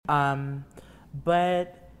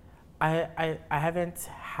But I haven't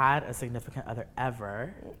had a significant other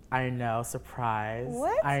ever. I know, surprise.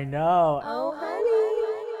 What? I know. Oh, honey.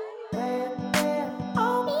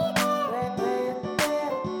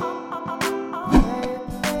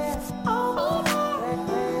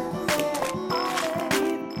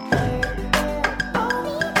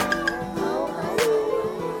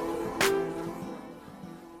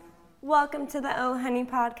 Welcome to the Oh Honey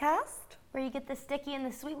podcast, where you get the sticky and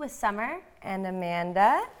the sweet with Summer and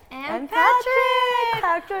Amanda and Patrick.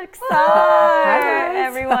 Patrick Starrr,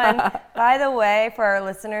 everyone. By the way, for our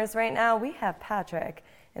listeners right now, we have Patrick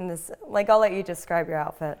in this. I'll let you describe your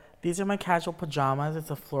outfit. These are my casual pajamas.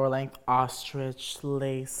 It's a floor-length ostrich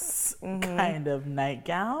lace kind of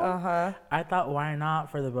nightgown. I thought, why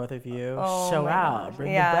not for the both of you? Show out,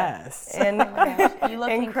 bring the best. And you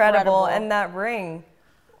look incredible. And that ring.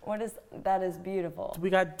 That is beautiful. We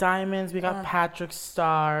got diamonds, we got Patrick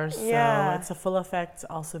Starrr, so it's a full effect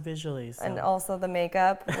also visually. So. And also the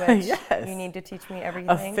makeup, which yes. You need to teach me everything.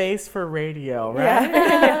 A face for radio, right?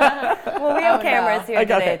 Yeah. Well, we have cameras here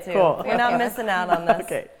today too. Cool. You're not missing out on this.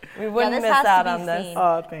 Okay. We wouldn't miss out on this.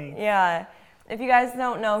 Oh, thanks. Yeah. If you guys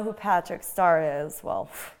don't know who Patrick Starrr is, well,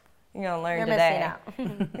 you're going to learn today.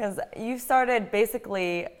 Because you started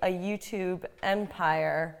basically a YouTube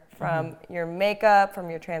empire from your makeup,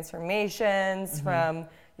 from your transformations, from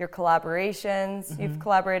your collaborations. You've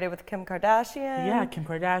collaborated with Kim Kardashian. Yeah, Kim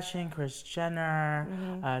Kardashian, Kris Jenner,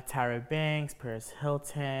 Tyra Banks, Paris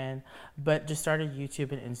Hilton. But just started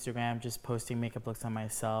YouTube and Instagram, just posting makeup looks on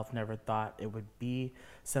myself. Never thought it would be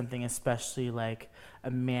something, especially like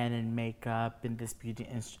a man in makeup in this beauty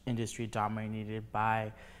industry dominated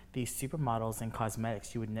by these supermodels and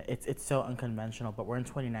cosmetics. It's so unconventional, but we're in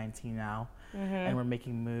 2019 now. And we're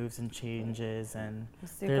making moves and changes, and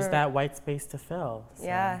there's that white space to fill. So.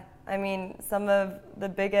 Yeah, I mean, some of the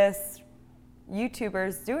biggest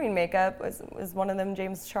YouTubers doing makeup was one of them,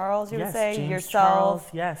 James Charles, you would say? James yourself. Charles,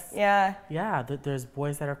 yes. Yeah. Yeah, there's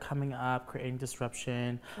boys that are coming up, creating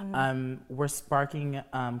disruption. We're sparking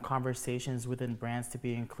conversations within brands to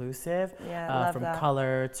be inclusive. Yeah, I love from that.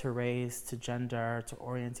 color to race to gender to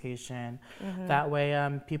orientation. That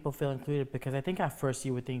way people feel included, because I think at first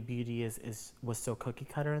you would think beauty was so cookie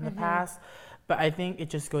cutter in the past, but I think it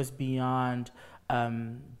just goes beyond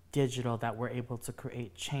digital, that we're able to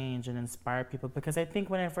create change and inspire people. Because I think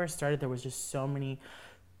when I first started, there was just so many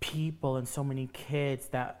people and so many kids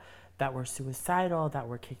that were suicidal, that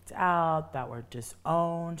were kicked out, that were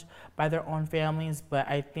disowned by their own families. But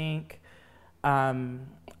I think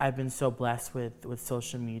I've been so blessed with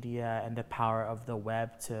social media and the power of the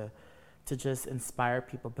web to just inspire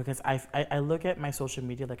people, because I look at my social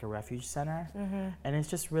media like a refuge center, and it's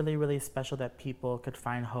just really, really special that people could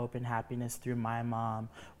find hope and happiness through my mom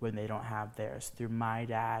when they don't have theirs, through my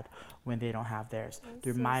dad when they don't have theirs,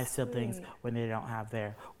 through my siblings when they don't have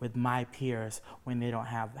theirs, with my peers when they don't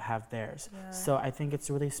have theirs. Yeah. So I think it's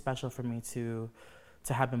really special for me to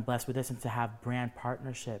have been blessed with this, and to have brand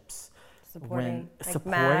partnerships. Supporting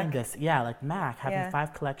this, like MAC, having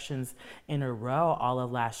 5 collections in a row all of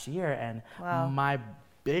last year, and my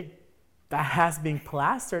big ass being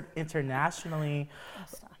plastered internationally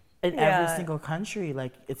in every single country.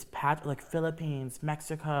 Like it's like Philippines,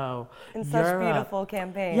 Mexico, and Europe. Such beautiful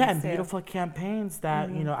campaigns. Yeah, and beautiful campaigns that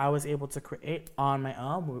I was able to create on my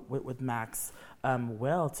own with MAC's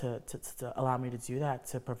will to allow me to do that,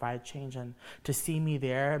 to provide change, and to see me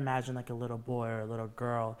there. Imagine like a little boy or a little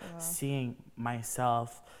girl seeing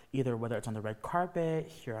myself, either whether it's on the red carpet,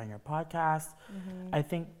 here on your podcast. I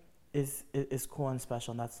think is cool and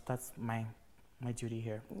special, and that's my duty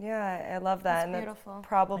here. Yeah, I love that. That's and beautiful. That's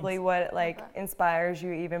probably what inspires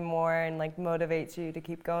you even more and motivates you to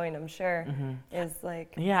keep going, I'm sure. Is I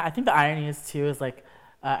think the irony is too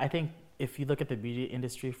I think if you look at the beauty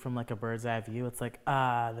industry from a bird's eye view, it's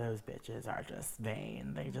those bitches are just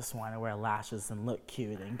vain. They just want to wear lashes and look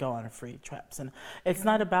cute and go on free trips. And it's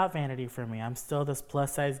not about vanity for me. I'm still this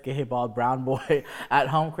plus size gay bald brown boy at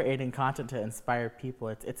home creating content to inspire people.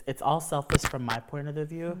 It's all selfless from my point of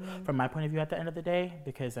view. From my point of view at the end of the day,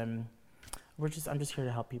 because I'm just here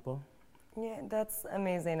to help people. Yeah, that's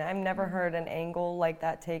amazing. I've never heard an angle like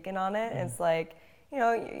that taken on it. It's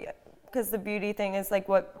because the beauty thing is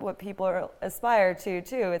what people aspire to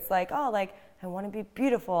too. It's I want to be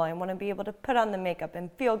beautiful. I want to be able to put on the makeup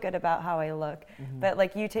and feel good about how I look. But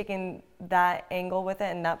like you taking that angle with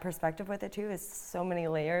it and that perspective with it too is so many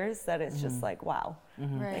layers that it's just like, wow.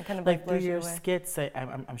 Right. It kind of Like through blows you your away. skits,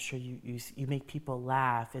 I'm sure you make people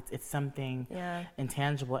laugh. It's something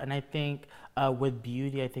intangible. And I think with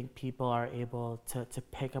beauty, I think people are able to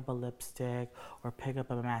pick up a lipstick or pick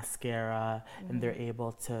up a mascara, and they're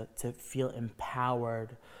able to feel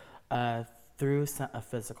empowered through a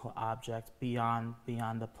physical object beyond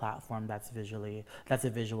the platform that's a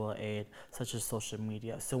visual aid, such as social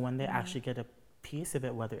media. So when they actually get a piece of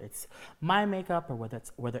it, whether it's my makeup or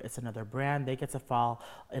whether it's another brand, they get to fall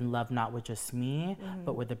in love not with just me,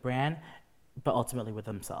 but with the brand, but ultimately with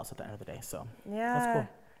themselves at the end of the day. So that's cool.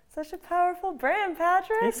 Such a powerful brand,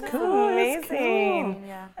 Patrick. It's This cool. is It's amazing. cool.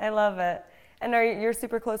 Yeah. I love it. And you're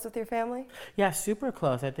super close with your family? Yeah, super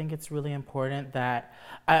close. I think it's really important that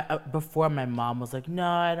before my mom was like, no,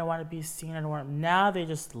 I don't want to be seen. I don't want. Now they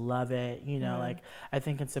just love it. You know, like I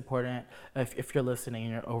think it's important if you're listening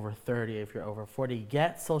and you're over 30, if you're over 40,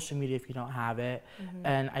 get social media if you don't have it.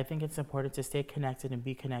 And I think it's important to stay connected and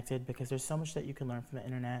be connected because there's so much that you can learn from the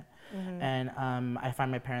internet. And I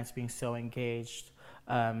find my parents being so engaged.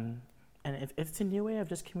 And it's a new way of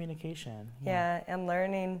just communication. Yeah, and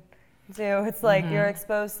learning. Too. It's like you're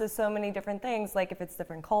exposed to so many different things, like if it's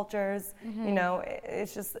different cultures, you know,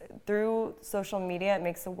 it's just through social media, it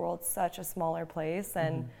makes the world such a smaller place.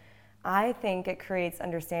 And I think it creates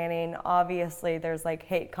understanding. Obviously, there's like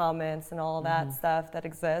hate comments and all that stuff that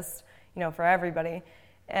exists, you know, for everybody.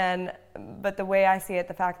 But the way I see it,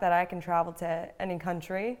 the fact that I can travel to any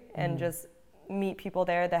country and just meet people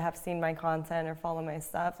there that have seen my content or follow my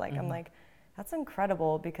stuff, like I'm like, that's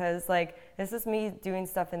incredible because like this is me doing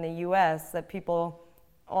stuff in the US that people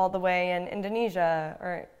all the way in Indonesia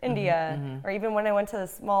or India or even when I went to the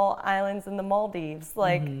small islands in the Maldives,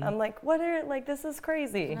 like I'm like, this is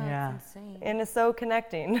crazy. No, Yeah. it's insane. And it's so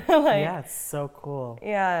connecting. Like, Yeah, it's so cool.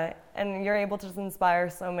 yeah, and you're able to just inspire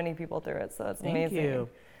so many people through it, so it's Thank amazing. you.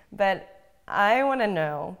 But I want to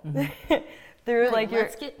know through like your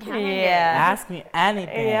let's get down into it. Ask me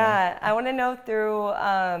anything. Yeah, I want to know through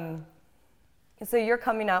so your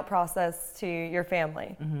coming out process to your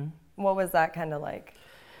family. What was that kind of like?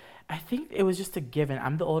 I think it was just a given.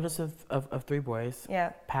 I'm the oldest of three boys.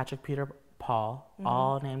 Yeah. Patrick, Peter, Paul,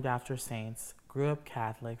 all named after saints. Grew up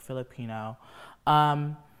Catholic, Filipino.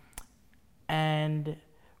 And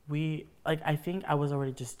I think I was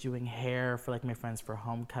already just doing hair for like my friends for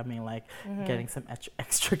homecoming, like getting some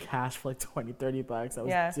extra cash for like 20, 30 bucks. I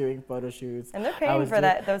was doing photo shoots. And they're paying for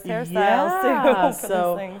those hairstyles too. For So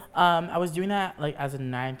those things. I was doing that like as a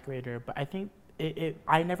 9th grader, but I think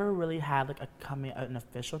I never really had like an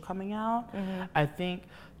official coming out. I think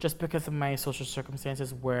just because of my social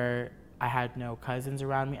circumstances where I had no cousins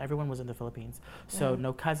around me. Everyone was in the Philippines. So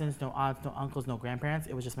no cousins, no aunts, no uncles, no grandparents.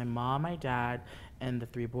 It was just my mom, my dad, and the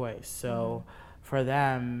 3 boys. So for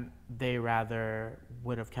them, they rather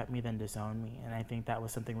would have kept me than disown me. And I think that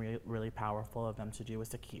was something really, really powerful of them to do, was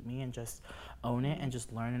to keep me and just own it and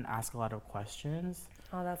just learn and ask a lot of questions.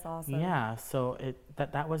 Oh, that's awesome. Yeah, so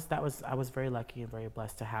that was I was very lucky and very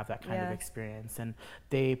blessed to have that kind of experience. And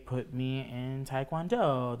they put me in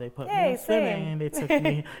Taekwondo. They put me in swimming. They took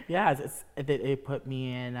me. They put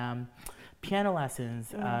me in piano lessons.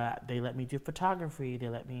 They let me do photography. They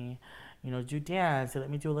let me, do dance. They let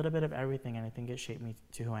me do a little bit of everything, and I think it shaped me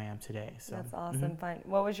to who I am today. So that's awesome. Fine.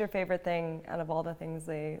 What was your favorite thing out of all the things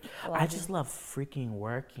they allowed I just love freaking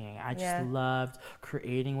working. I just loved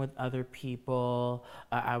creating with other people.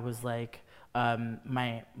 I was like,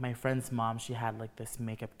 my friend's mom, she had like this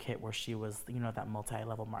makeup kit where she was, that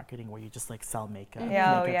multi-level marketing where you just like sell makeup.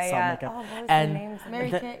 Yeah, makeup. Oh, what was and the names?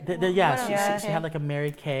 Mary Kay. She had like a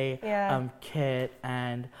Mary Kay kit,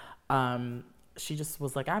 and she just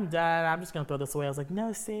was like, I'm done, I'm just gonna throw this away. I was like,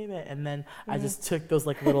 no, save it. And then I just took those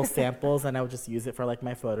like little samples and I would just use it for like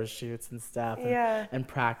my photo shoots and stuff and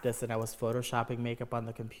practice. And I was photoshopping makeup on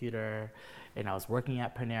the computer, and I was working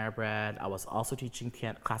at Panera Bread. I was also teaching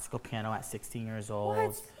classical piano at 16 years old.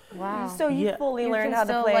 What? Wow. So you fully learned how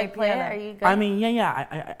to play piano? Are you good? I mean,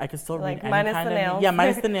 I could still Like read any minus kind the of nails? Yeah,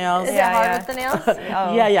 minus the nails. Is it hard with the nails?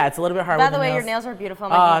 Yeah, it's a little bit hard By with the the way, nails. your nails are beautiful.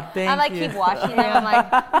 I'm like, Thank you. keep watching them. I'm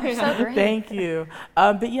like, you're so great. Thank you.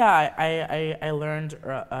 But yeah, I learned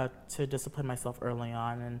to discipline myself early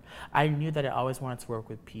on, and I knew that I always wanted to work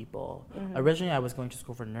with people. Originally, I was going to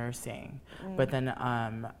school for nursing, but then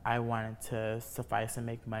I wanted to suffice and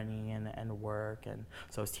make money and work, and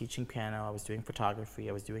so I was teaching piano, I was doing photography,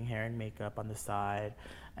 I was doing doing hair and makeup on the side,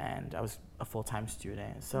 and I was a full-time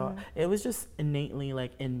student. So it was just innately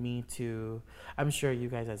like in me to, I'm sure you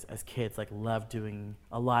guys as kids like love doing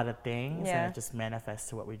a lot of things, and it just manifests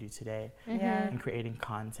to what we do today. And creating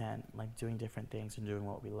content, like doing different things and doing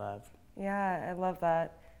what we love. Yeah, I love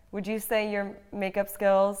that. Would you say your makeup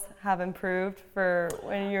skills have improved for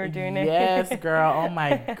when you were doing it? Yes, girl. Oh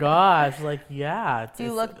my gosh. Like, yeah. Do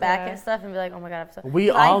you look back at stuff and be like, oh my God, I'm so... We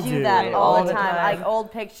all I do that all the time. time. Like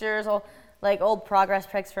old pictures, old progress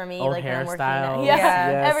pics for me, old like when I'm working hairstyles.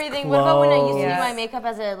 yes, everything. What about when I used to do Yes. my makeup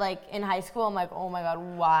as in high school? I'm like, oh my God,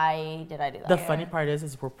 why did I do that? The funny part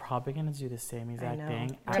is we're probably gonna do the same exact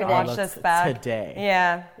thing. I'm gonna watch this back today.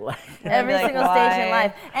 Yeah. Like, Every like, single why? stage in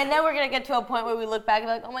life. And then we're going to get to a point where we look back and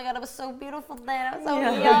be like, oh my God, I was so beautiful then. I was so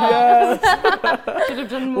young. yes. Should have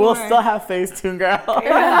done more. We'll still have Facetune, girl.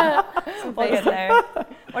 We'll get there.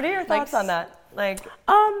 What are your thoughts on that? Like,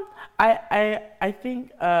 I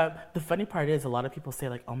think the funny part is a lot of people say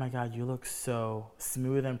like, oh my God, you look so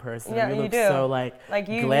smooth in person. Yeah, you you look do. so like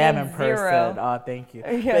you glam mean in person. zero. Oh, thank you.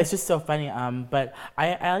 Yeah. But it's just so funny. But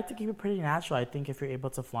I like to keep it pretty natural. I think if you're able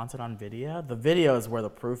to flaunt it on video, the video is where the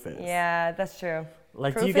proof is. Yeah, that's true.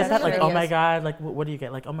 Like, Proof do you get is that? in Like, the oh my videos. God, like, what do you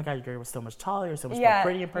get? Like, oh my God, you're so much taller, you're so much more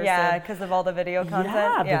pretty in person. Yeah, because of all the video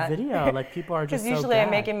content. Yeah, the video. Like, people are just Because so usually I'm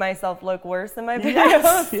glad. making myself look worse in my videos.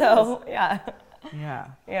 Yes, So, yeah. Yeah.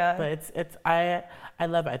 Yeah. But I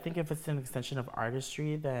love it. I think if it's an extension of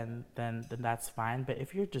artistry, then that's fine. But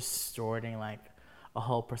if you're distorting like a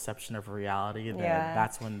whole perception of reality, then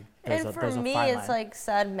that's when there's a fine me, line. it's like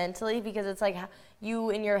sad mentally because it's like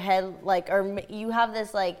you in your head, like, or you have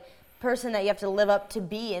this like person that you have to live up to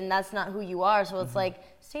be, and that's not who you are. So it's like,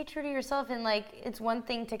 stay true to yourself. And like, it's one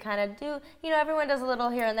thing to kind of do, everyone does a little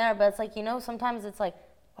here and there, but it's like, sometimes it's like,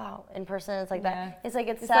 wow, in person it's like that. It's like,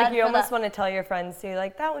 it's sad. Like you for almost that. want to tell your friends too,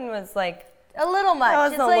 like that one was like A little much. That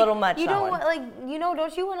was it's a like, little much, You that don't one. want, like,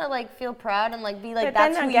 don't you want to like feel proud and like be like but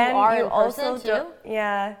that's then who again, you are you in also person too?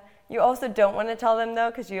 Yeah. You also don't want to tell them though,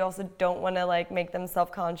 because you also don't want to like make them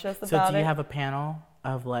self-conscious about it. So do you have a panel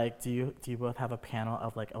of like, do you both have a panel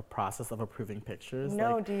of like a process of approving pictures?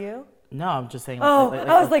 No, like, do you? No, I'm just saying.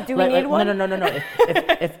 I was like, do we need one? No.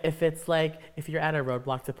 If it's like, if you're at a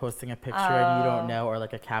roadblock to posting a picture and you don't know, or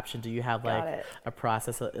like a caption, do you have like a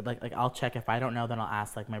process? Like I'll check. If I don't know, then I'll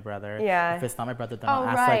ask like my brother. Yeah. If it's not my brother, then I'll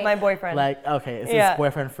ask like my boyfriend. Like, okay, it's his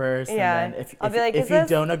boyfriend first. Yeah. And then I'll be like, if is you this-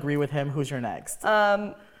 don't agree with him, who's your next?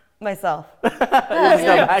 Myself. Because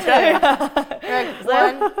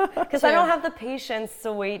I don't have the patience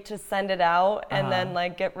to wait to send it out and then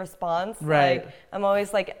like get response. Right. Like, I'm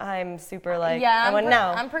always like, I'm super like, Yeah, I want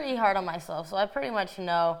now. I'm pretty hard on myself, so I pretty much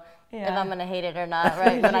know if Yeah. I'm gonna hate it or not,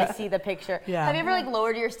 right? When I see the picture. Yeah. Have you ever like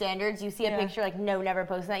lowered your standards? You see a picture like, no, never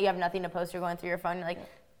posting that. You have nothing to post. You're going through your phone. You're like,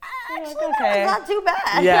 actually, okay. that's not too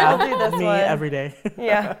bad. Yeah, I'll do this me one. every day.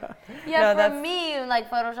 Yeah. Yeah, No, for me, like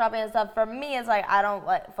photoshopping and stuff, for me, it's like I don't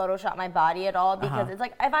like Photoshop my body at all because it's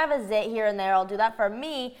like if I have a zit here and there, I'll do that. For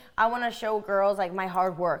me, I want to show girls like my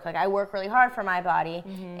hard work. Like I work really hard for my body,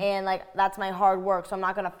 and like that's my hard work. So I'm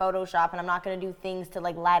not gonna Photoshop and I'm not gonna do things to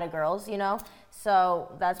like lie to girls, you know. So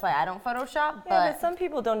that's why I don't Photoshop. Yeah, but some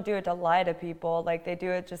people don't do it to lie to people. Like they do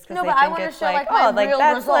it just because No, they but I think want to it's show like, like my oh, like real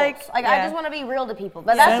that's results. like, I just want to be real to people.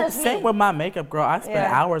 But that's just Same me. with my makeup, girl. I spend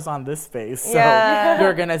Yeah. hours on this face, so Yeah.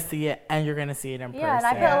 you're gonna see it, and you're gonna see it in person. Yeah, and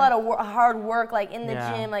I put a lot of hard work like in the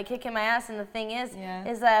Yeah. gym, like kicking my ass. And the thing is Yeah.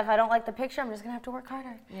 that if I don't like the picture, I'm just gonna have to work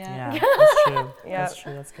harder. Yeah, that's true. Yeah. That's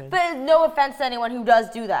true. That's good. But no offense to anyone who does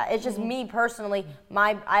do that. It's just me personally.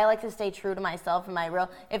 I like to stay true to myself and my real.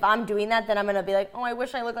 If I'm doing that, then I'm gonna be like, oh, I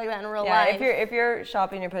wish I looked like that in real Yeah, life. if you're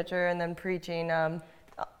shopping your picture and then preaching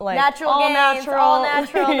like natural all gains, natural, all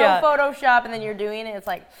natural, yeah. no Photoshop, and then you're doing it. It's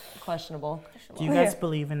like questionable. Do you guys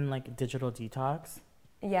believe in like digital detox?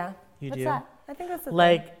 Yeah, You what's do? that? I think that's the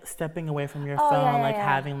Like stepping away from your Oh, phone, yeah, like yeah.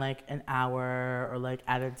 having like an hour, or like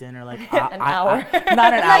at a dinner, like An hour.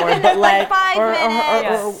 not an hour, but like 5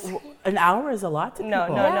 minutes. or an hour is a lot to no,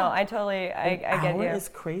 people. no. I totally, I get Hour you. is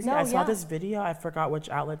crazy. No, I saw yeah. this video. I forgot which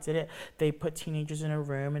outlet did it. They put teenagers in a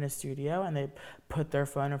room in a studio, and they put their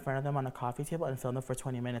phone in front of them on a coffee table and filmed them for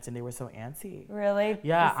 20 minutes, and they were so antsy. Really?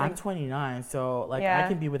 Yeah, Just, I'm like, 29, so like I Yeah.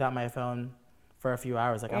 can be without my phone for a few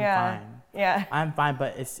hours. Like I'm Yeah. fine. Yeah. I'm fine,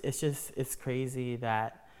 but it's crazy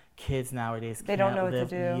that kids nowadays They can't don't know what to live.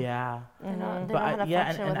 do. Yeah. They don't know But how to yeah,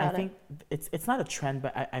 function and I without think it's not a trend,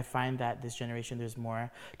 but I find that this generation there's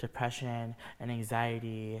more depression and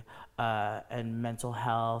anxiety and mental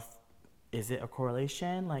health. Is it a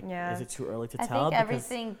correlation? Like, Yeah. is it too early to I tell? think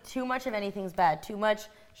everything, too much of anything's bad. Too much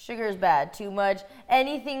sugar is bad. Too much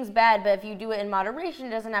anything's bad. But if you do it in moderation,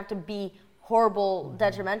 it doesn't have to be horrible,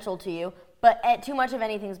 detrimental to you. but too much of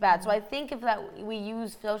anything's bad. So I think if that we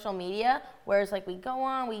use social media, whereas like we go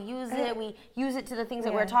on, we use it to the things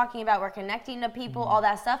that we're talking about, we're connecting to people, all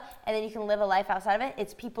that stuff, and then you can live a life outside of it.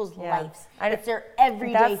 It's people's lives. It's their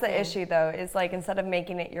everyday That's the thing. issue though, is like instead of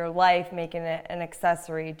making it your life, making it an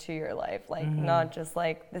accessory to your life. Like not just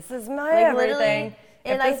like, this is my everything.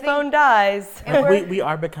 If this phone dies. We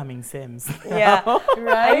are becoming Sims. Yeah,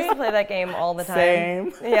 right? I used to play that game all the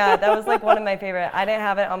time. Same. Yeah, that was like one of my favorite. I didn't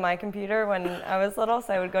have it on my computer when I was little,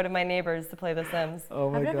 so I would go to my neighbors to play The Sims. Oh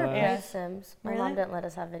my I've never god. played Sims. My mom didn't let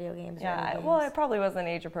us have video games. Yeah, well, it probably wasn't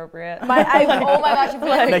age appropriate. Oh my gosh, you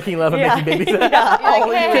play Making love and making babies. Yeah,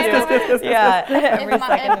 every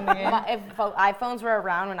second in the game. If iPhones were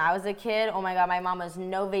around when I was a kid, oh my god, my mom was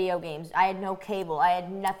no video games. I had no cable. I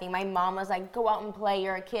had nothing. My mom was like, go out and play.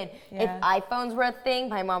 You're a kid. If iPhones were a thing,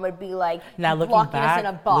 my mom would be like locking us in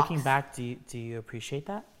a box. Looking back, do you appreciate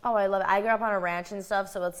that? Oh, I love it. I grew up on a ranch and stuff,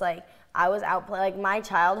 so it's like I was out like my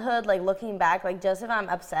childhood, like looking back, like just if I'm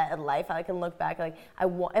upset at life, I can look back. Like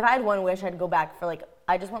if I had one wish, I'd go back for like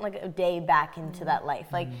I just want like a day back into that life.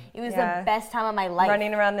 Like it was the best time of my life.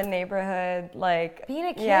 Running around the neighborhood, like being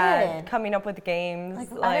a kid. Yeah, coming up with games.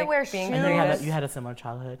 Like I didn't wear shoes. You had a similar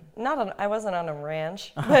childhood. I wasn't on a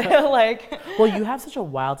ranch, but like. Well, you have such a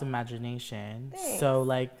wild imagination. Thanks. So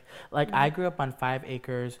like I grew up on 5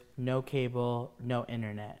 acres, no cable, no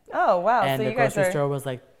internet. Oh wow! And so the you guys grocery store was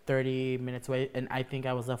like 30 minutes away, and I think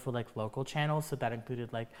I was left with like local channels, so that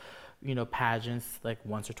included like, pageants like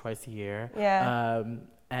once or twice a year. Yeah.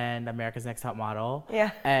 And America's Next Top Model. Yeah.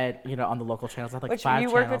 And on the local channels, I have like Which 5 you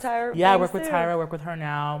channels. work with Tyra? Yeah, I work with Tyra. I work with her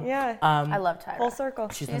now. Yeah. I love Tyra. Full circle.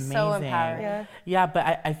 She's amazing. amazing. So empowering. Yeah. Yeah,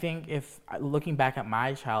 but I think if looking back at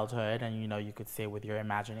my childhood, and you could say with your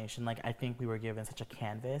imagination, like I think we were given such a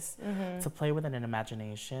canvas to play with, and an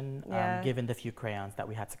imagination, given the few crayons that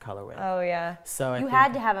we had to color with. Oh yeah. So you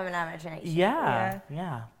had to have an imagination. Yeah.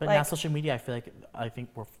 But Like, now social media, I think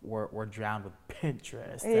we're drowned with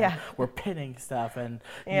Pinterest. And we're pinning stuff, and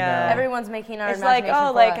everyone's making our it's imagination like,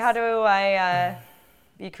 for like us. how do I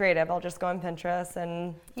be creative? I'll just go on Pinterest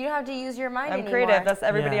and you don't have to use your mind I'm anymore. creative. That's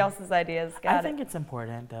everybody else's ideas. I think it's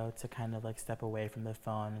important though to kind of like step away from the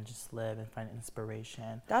phone and just live and find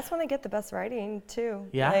inspiration. That's when I get the best writing too.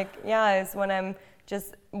 Yeah. Is when I'm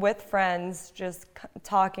just with friends, just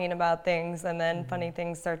talking about things, and then funny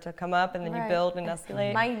things start to come up, and then you build and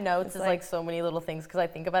escalate. My notes is like so many little things because I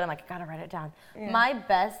think about it. I'm like, I gotta write it down. My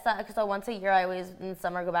best, because once a year I always in the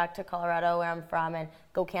summer go back to Colorado where I'm from and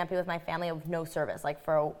go camping with my family with no service. Like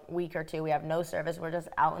for a week or two, we have no service. We're just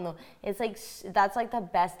out in the. It's like that's like the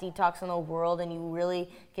best detox in the world, and you really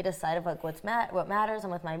get a sight of like what matters.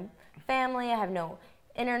 I'm with my family. I have no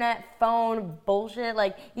internet, phone, bullshit.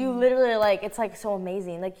 Like you literally like it's like so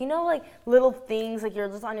amazing. Like like little things like you're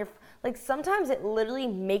just on your like sometimes it literally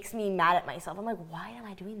makes me mad at myself. I'm like, why am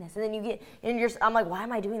I doing this? And then you get I'm like, why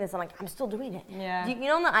am I doing this? I'm like, I'm still doing it. Yeah.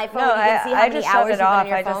 On the iPhone No, you can see how I many just hours shut it you've off. been on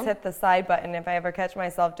your I phone. just hit the side button if I ever catch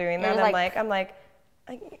myself doing that. I'm like,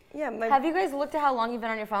 have you guys looked at how long you've been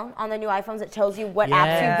on your phone? On the new iPhones, it tells you what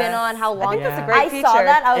apps you've been on, how long. I think that's a great feature. I saw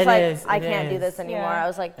that. I was I it can't do this anymore. Yeah. I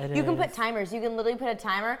was like, you can put timers. You can literally put a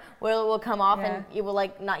timer where it will come off and it will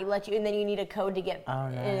like not let you, and then you need a code to get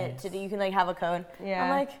in it to do. You can like have a code. Yeah. I'm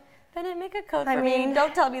like, Bennett, make a code for me.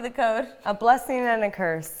 Don't tell me the code. A blessing and a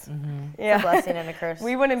curse. Yeah. It's a blessing and a curse.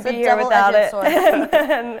 We wouldn't It's be a here without it. double-edged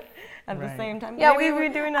sword. And at the same time, yeah, maybe we're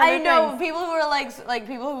doing other I know things. people who are like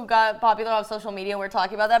people who got popular off social media. We're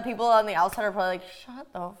talking about that. People on the outside are probably like,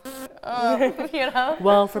 "Shut the f up,"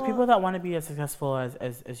 Well, for people that want to be as successful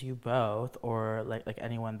as you both, or like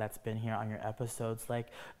anyone that's been here on your episodes, like,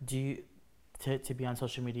 do you to be on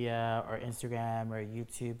social media or Instagram or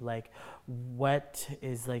YouTube, like, what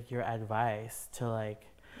is like your advice to like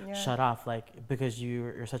shut off, like, because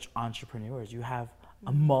you're such entrepreneurs, you have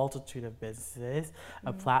a multitude of businesses,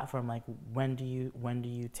 a platform, like when do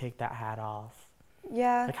you take that hat off?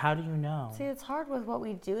 Yeah. Like, how do you know? See, it's hard with what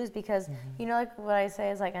we do is because, like what I say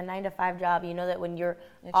is like a 9-to-5 job, that when you're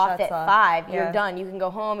off at 5, you're done. You can go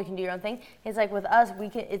home, you can do your own thing. It's like with us,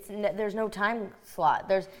 there's no time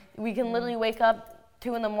slot. We can literally wake up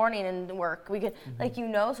 2 in the morning and work. We could,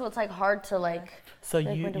 so it's like hard to like. So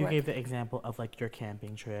you gave the example of like your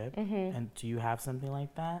camping trip, and do you have something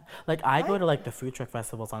like that? Like I go to like the food truck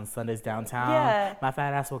festivals on Sundays downtown. Yeah. My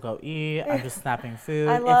fat ass will go eat. I'm just snapping food.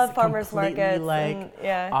 I love it's farmers markets. Like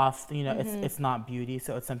and, off, it's not beauty,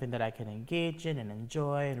 so it's something that I can engage in and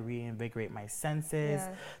enjoy and reinvigorate my senses,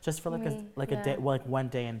 just for like a day, like one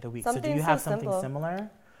day in the week. Something so do you have so something simple. similar?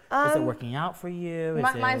 Is it working out for you?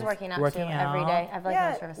 Mine's working out too every day. I feel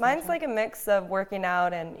like mine's like a mix of working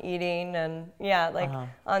out and eating, and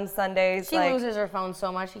on Sundays. She loses her phone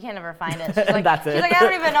so much, she can't ever find it. She's like, That's it. She's like, I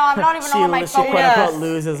don't even know. I'm not even on my phone. She quote unquote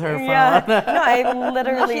loses her phone. Yeah. No, I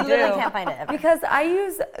literally she do. literally can't find it ever. Because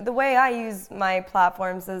the way I use my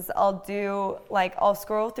platforms is I'll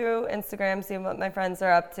scroll through Instagram, see what my friends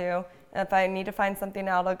are up to. And if I need to find something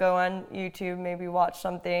out, I'll go on YouTube, maybe watch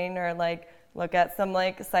something, or look at some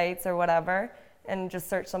sites or whatever, and just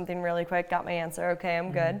search something really quick, got my answer, okay,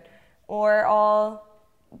 I'm good. Or I'll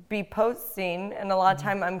be posting, and a lot of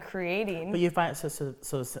time I'm creating. But you find so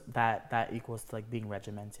that equals to being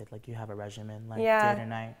regimented, you have a regimen day to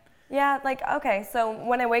night. Yeah, okay, so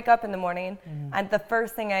when I wake up in the morning, the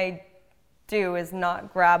first thing I do is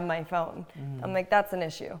not grab my phone. I'm like, that's an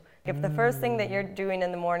issue. If the first thing that you're doing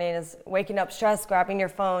in the morning is waking up stressed, grabbing your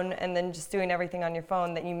phone, and then just doing everything on your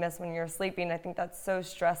phone that you miss when you're sleeping, I think that's so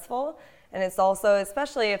stressful. And it's also,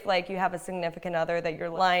 especially if you have a significant other that you're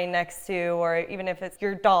lying next to, or even if it's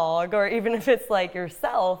your dog, or even if it's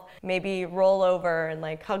yourself, maybe roll over and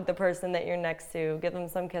hug the person that you're next to, give them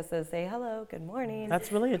some kisses, say hello, good morning.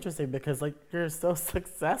 That's really interesting because you're so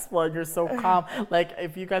successful and you're so calm.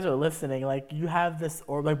 If you guys are listening, you have this,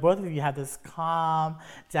 or both of you have this calm,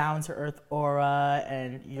 down to earth aura,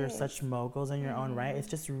 and you're such moguls in your own right. It's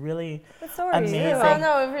just really amazing. I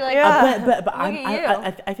know, if you're but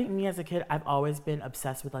I think me as a kid, I've always been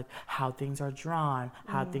obsessed with how things are drawn,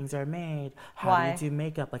 how things are made, how do you do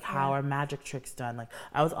makeup, how are magic tricks done.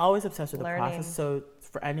 I was always obsessed with the process. So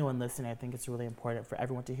for anyone listening, I think it's really important for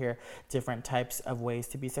everyone to hear different types of ways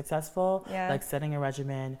to be successful, setting a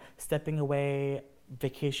regimen, stepping away,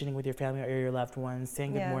 vacationing with your family or your loved ones,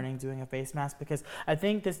 saying good morning, doing a face mask, because I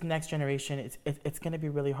think this next generation, it's going to be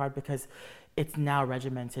really hard because it's now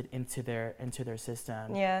regimented into their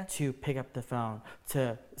system to pick up the phone,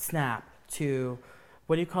 to snap, to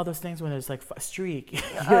what do you call those things when there's a streak?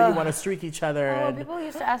 You want to streak each other. People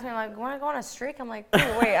used to ask me when I go on a streak, I'm like,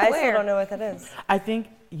 wait, I still don't know what that is. I think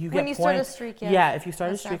you get when you start a streak, if you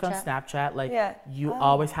start a streak on Snapchat, you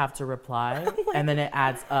always have to reply, and then it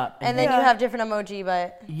adds up. And then you have different emoji,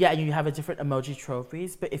 but you have a different emoji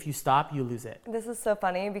trophies. But if you stop, you lose it. This is so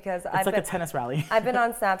funny because it's a tennis rally. I've been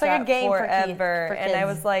on Snapchat like a game forever, for kids. And I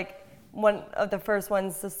was one of the first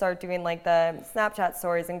ones to start doing the Snapchat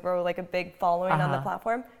stories and grow a big following on the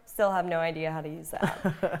platform. Still have no idea how to use that.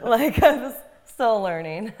 I was still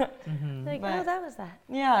learning. That was that.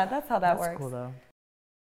 Yeah, that's how that works. That's cool though.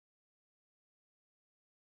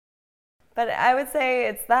 But I would say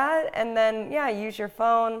it's that, and then use your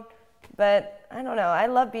phone. But I don't know. I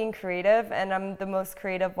love being creative, and I'm the most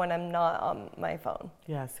creative when I'm not on my phone.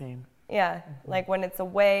 Yeah, same. Yeah, when it's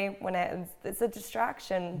away, when it's a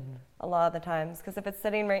distraction a lot of the times. Because if it's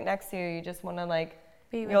sitting right next to you, you just want to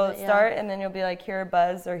you'll start, and then you'll be hear a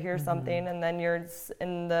buzz or hear something, and then you're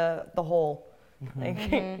in the hole.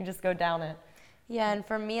 You just go down it. Yeah, and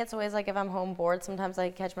for me, it's always if I'm home bored, sometimes I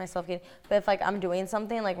catch myself getting, but if I'm doing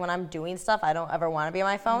something, when I'm doing stuff, I don't ever want to be on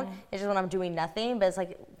my phone. It's just when I'm doing nothing, but it's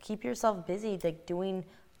keep yourself busy, doing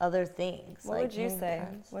other things. What would you say?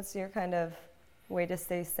 What's your kind of way to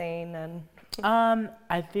stay sane? And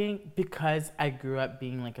I think because I grew up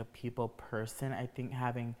being a people person, I think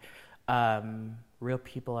having real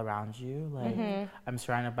people around you, I'm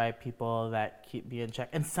surrounded by people that keep me in check,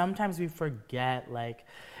 and sometimes we forget, my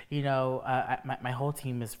whole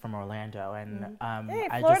team is from Orlando, and hey,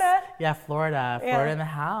 Florida. Florida in the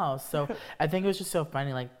house. So I think it was just so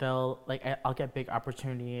funny. I'll get big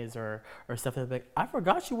opportunities or stuff that's I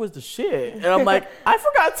forgot you was the shit, and I'm I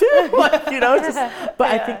forgot too.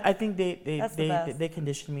 But I think they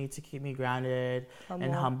conditioned me to keep me grounded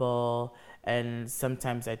and humble. And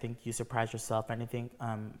sometimes I think you surprise yourself. And I think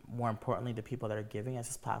more importantly, the people that are giving us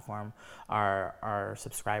this platform, our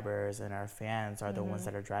subscribers and our fans are the ones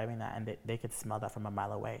that are driving that. And they could smell that from a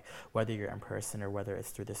mile away, whether you're in person or whether it's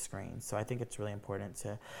through the screen. So I think it's really important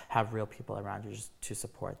to have real people around you just to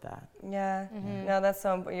support that. Yeah. No, that's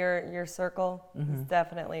so your circle is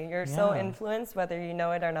definitely, you're so influenced whether you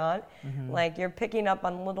know it or not. You're picking up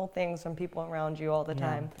on little things from people around you all the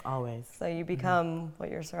time. Always. So you become what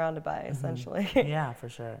you're surrounded by, essentially. Yeah, for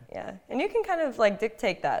sure. Yeah, and you can kind of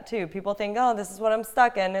dictate that too. People think, oh, this is what I'm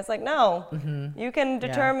stuck in. It's no, you can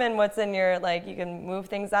determine what's in your, you can move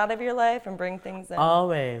things out of your life and bring things in.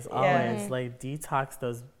 Always. Detox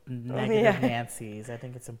those negative Nancy's. I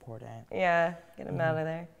think it's important. Yeah, get them out of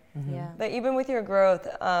there. Yeah. But even with your growth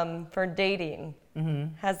for dating,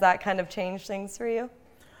 has that kind of changed things for you?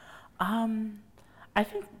 I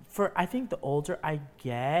think the older I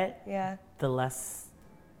get, the less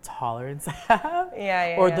tolerance I have.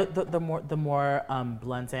 Yeah. Or the more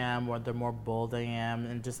blunt I am, or the more bold I am,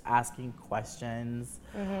 and just asking questions.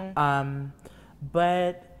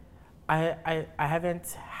 But I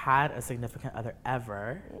haven't had a significant other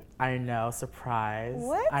ever. I know, surprise.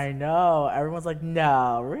 What? I know. Everyone's like,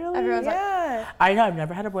 no, really? Everyone's like, I know. I've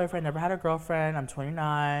never had a boyfriend, never had a girlfriend. I'm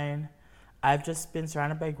 29. I've just been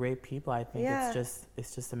surrounded by great people. I think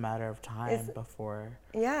it's just a matter of time before.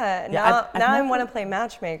 Yeah. Now I want to play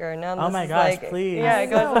matchmaker. Now this oh my is gosh, like, please. Yeah, it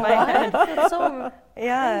goes in my head. It's so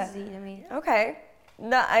crazy to me. Okay.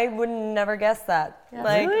 No, I would never guess that. Yeah,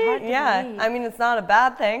 like, really? I mean, it's not a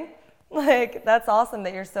bad thing. Like, that's awesome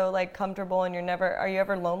that you're so like comfortable and are you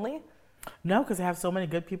ever lonely? No, because I have so many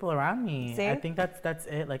good people around me. See? I think that's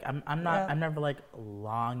it. Like I'm never like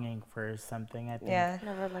longing for something. I think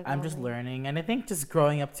Never, like, I'm just learning. And I think just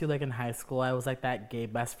growing up too, like in high school, I was like that gay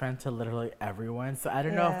best friend to literally everyone. So I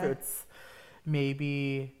don't know if it's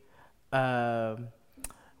maybe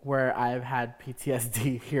where I've had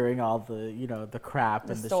PTSD hearing all the, the crap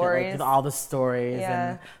and the stories. shit, like, all the stories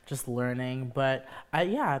and just learning. But I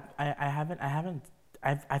think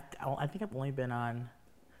I've only been on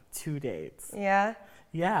 2 dates. Yeah.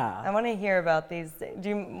 Yeah. I want to hear about these. Do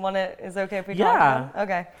you want to? Is it okay if we talk about them?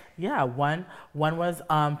 Okay. Yeah. One was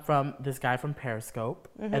from this guy from Periscope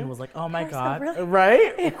and was like, oh my God, really?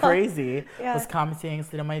 right? Yeah. Crazy. Yeah. Was commenting,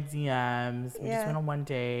 slid on my DMs. We just went on one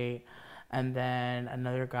date, and then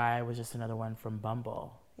another guy was just another one from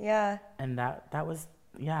Bumble. Yeah. And that was.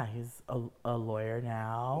 Yeah, he's a lawyer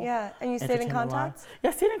now. Yeah, and you stayed in contact?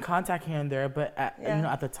 Yeah, stayed in contact here and there, but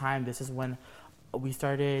at the time, this is when we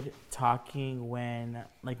started talking when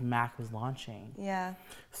like Mac was launching. Yeah.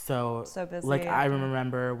 So busy. Like I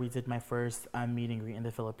remember we did my first meet and greet in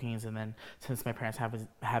the Philippines, and then since my parents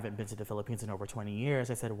haven't been to the Philippines in over 20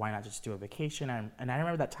 years, I said why not just do a vacation? And I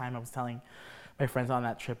remember that time I was telling my friends on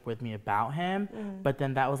that trip with me about him, but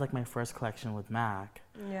then that was like my first collection with Mac.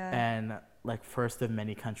 Yeah. And like first of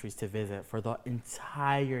many countries to visit for the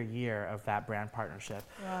entire year of that brand partnership.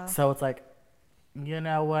 Wow. So it's like, you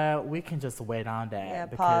know what, we can just wait on that. Yeah,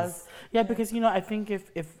 because, pause. Yeah, because, I think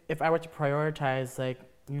if I were to prioritize, like,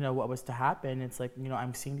 what was to happen, it's like,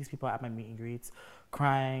 I'm seeing these people at my meet and greets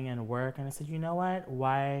crying and work. And I said, you know what,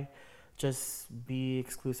 why just be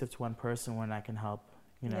exclusive to one person when I can help,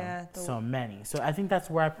 so many. So I think that's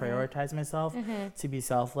where I prioritize myself to be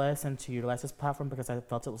selfless and to utilize this platform because I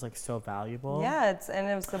felt it was like so valuable. Yeah,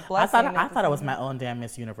 it was a blessing. I thought I was my own damn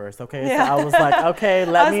Miss Universe. Okay, so I was like, okay,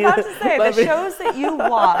 let me. I was about to say the shows that you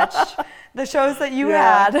watched, the shows that you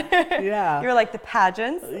had. Yeah. You were like the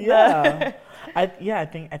pageants. Yeah. I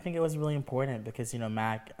think it was really important because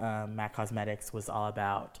Mac Cosmetics was all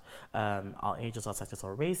about all ages, all sexes,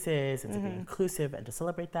 all races, and to be inclusive and to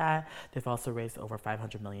celebrate that. They've also raised over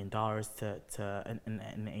 $500 million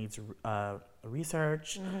in AIDS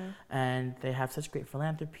research, and they have such great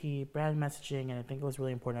philanthropy, brand messaging, and I think it was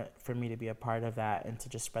really important for me to be a part of that and to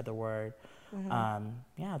just spread the word.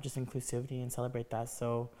 Just inclusivity and celebrate that.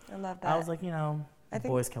 So I love that. I was like, I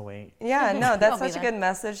think boys can wait. Yeah, no, that's such a good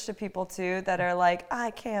message to people too that are like,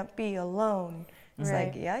 I can't be alone. It's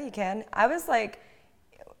like, yeah, you can. I was like,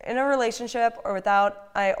 in a relationship or without,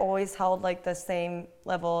 I always held like the same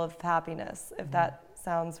level of happiness. If that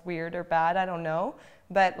sounds weird or bad, I don't know.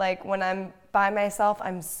 But like when I'm by myself,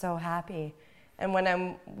 I'm so happy. And when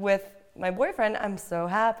I'm with my boyfriend, I'm so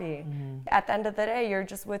happy. At the end of the day, you're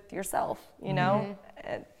just with yourself,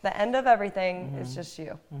 At the end of everything is just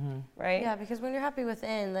you, right? Yeah, because when you're happy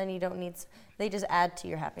within, then you don't need, they just add to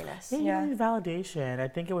your happiness. Yeah, you don't need validation. I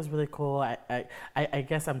think it was really cool. I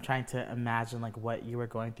guess I'm trying to imagine like what you were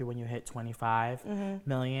going through when you hit 25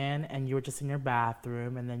 million and you were just in your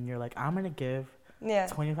bathroom and then you're like, I'm going to give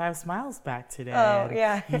 25 smiles back today. Oh,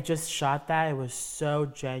 yeah. You just shot that. It was so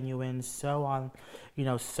genuine, so on,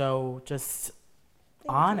 so just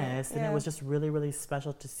honest. And it was just really, really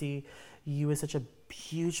special to see you as such a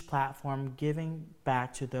huge platform giving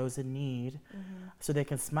back to those in need so they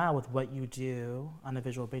can smile with what you do on a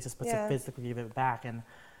visual basis, but to physically give it back. And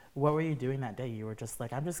what were you doing that day? You were just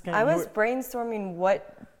like, I'm just going to... I was brainstorming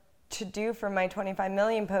what to do for my 25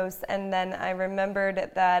 million posts, and then I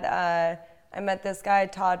remembered that I met this guy,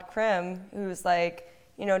 Todd Krim, who's like,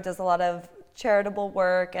 does a lot of charitable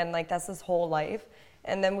work, and like that's his whole life.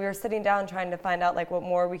 And then we were sitting down trying to find out like what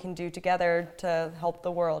more we can do together to help the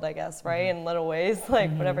world, I guess, right? In little ways,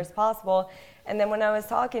 like whatever's possible. And then when I was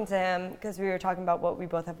talking to him, because we were talking about what we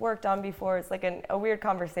both have worked on before, it's like a weird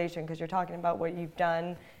conversation because you're talking about what you've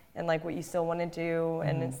done and like what you still want to do.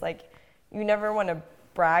 And it's like, you never want to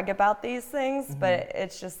brag about these things, but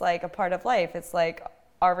it's just like a part of life. It's like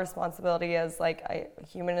our responsibility as like a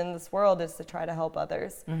human in this world is to try to help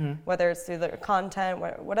others, whether it's through their content,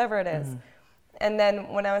 whatever it is. And then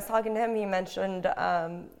when I was talking to him, he mentioned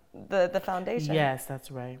the foundation. Yes,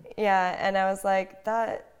 that's right. Yeah, and I was like,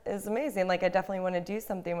 that is amazing. Like, I definitely want to do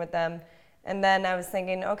something with them. And then I was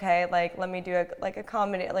thinking, okay, like, let me do a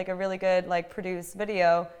comedy, like a really good, like, produced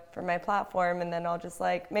video for my platform, and then I'll just,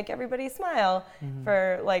 like, make everybody smile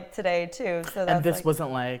for, like, today, too. So that's, and this like,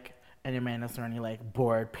 wasn't like any madness or any like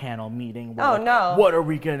board panel meeting. Oh, like, no. What are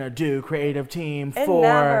we gonna do, creative team, It for?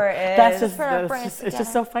 never is. That's just, For our that's brands just it's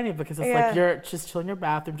just so funny because it's Yeah. like you're just chilling in your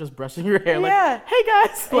bathroom, just brushing your hair, Yeah. like, hey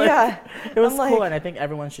guys. Like, Yeah. It was I'm cool, like- and I think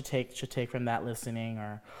everyone should take from that, listening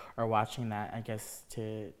or watching that, I guess,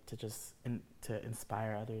 to just to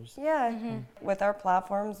inspire others. Yeah. With our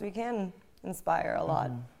platforms, we can inspire a lot.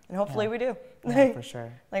 And hopefully we do. Yeah, for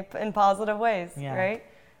sure. Like, in positive ways, Yeah. right?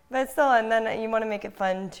 But still, and then you want to make it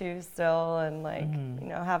fun too, still, and like, you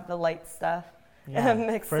know, have the light stuff Yeah,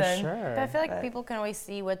 mixed for in. sure. But I feel like But- people can always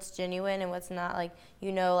see what's genuine and what's not, like,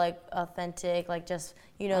 you know, like authentic, like just,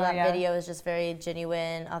 you know, Oh, that yeah. video is just very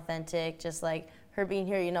genuine, authentic, just like her being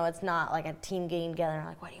here, you know, it's not like a team getting together and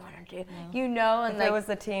like, what do you want to do? You know, and If like, it was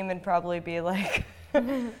a team, it'd probably be like,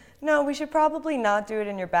 no, we should probably not do it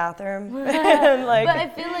in your bathroom. And, like, but I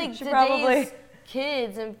feel like should today's probably-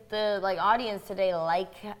 kids and the like audience today,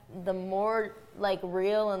 like the more like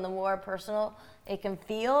real and the more personal it can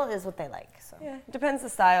feel is what they like. So Yeah, it depends the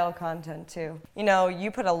style of content too. You know,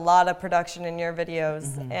 you put a lot of production in your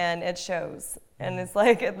videos and it shows. And it's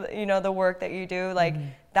like, you know, the work that you do, like,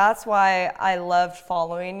 that's why I loved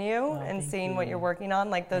following you and thank seeing what you. you're working on,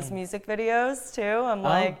 like those music videos too. I'm Oh,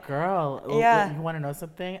 like, girl. Yeah. You want to know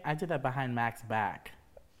something? I did that behind Mac's back.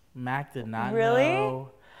 Mac did not Really? know.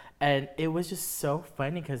 And it was just so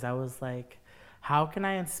funny because I was like, how can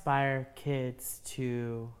I inspire kids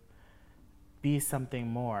to be something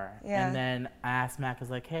more? Yeah. And then I asked Mac, I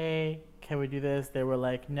was like, hey, can we do this? They were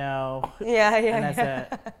like, no. yeah, yeah, And I yeah.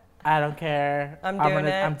 said, I don't care. I'm doing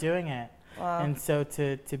it. I'm doing it. Wow. And so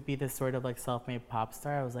to be this sort of like self-made pop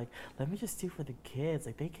star, I was like, let me just do for the kids.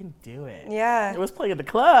 Like, they can do it. Yeah. It was playing at the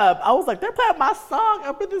club. I was like, they're playing my song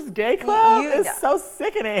up in this gay club. You- It's so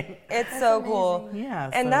sickening. It's so cool. Yeah.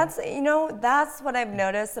 And so- that's, you know, that's what I've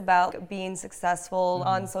noticed about being successful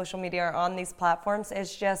on social media or on these platforms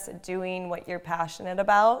is just doing what you're passionate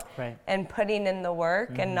about Right. and putting in the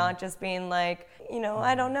work and not just being like, you know,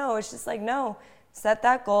 I don't know. It's just like, no, set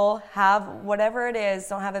that goal, have whatever it is.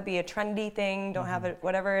 Don't have it be a trendy thing. Don't have it,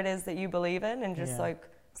 whatever it is that you believe in, and just Yeah. like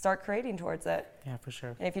start creating towards it. Yeah, for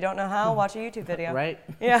sure. And if you don't know how, watch a YouTube video. Right?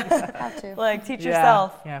 Yeah. have to. Like, teach Yeah.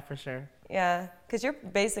 yourself. Yeah, for sure. Yeah. Because you're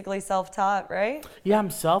basically self-taught, right? Yeah, I'm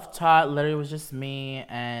self-taught. Literally, it was just me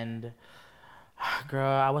and, girl,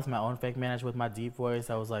 I was my own fake manager with my deep voice.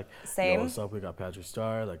 I was like, Same. Yo, what's up? We got Patrick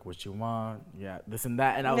Starrr. Like, what you want? Yeah, this and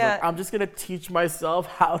that. And I was Yeah. like, I'm just gonna teach myself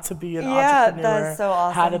how to be an Yeah, entrepreneur. that's so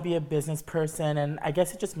How to awesome. be a business person, and I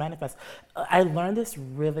guess it just manifests. I learned this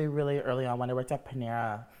really, really early on when I worked at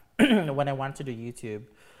Panera. When I wanted to do YouTube,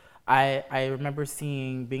 I remember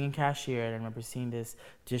being in cashier, and I remember seeing this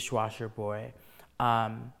dishwasher boy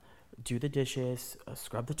do the dishes,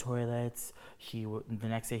 scrub the toilets. The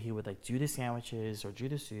next day he would like do the sandwiches or do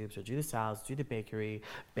the soups or do the salads, do the bakery,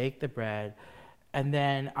 bake the bread. And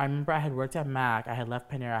then I remember I had worked at Mac. I had left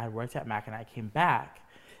Panera. I had worked at Mac, and I came back,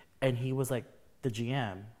 and he was like the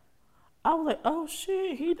GM. I was like, oh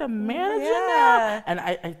shit, he the manager Yeah. now. And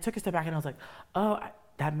I took a step back and I was like, oh,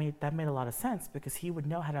 that made a lot of sense because he would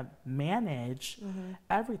know how to manage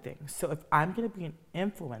everything. So if I'm gonna be an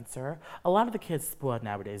influencer, a lot of the kids spoiled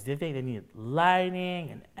nowadays. They think they need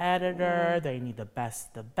lighting, an editor, they need the best.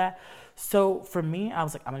 So for me, I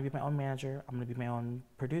was like, I'm gonna be my own manager. I'm gonna be my own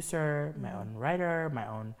producer, my own writer, my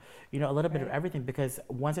own, a little bit of everything. Because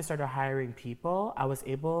once I started hiring people, I was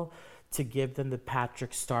able to give them the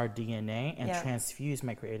Patrick Starrr DNA and Yeah. transfuse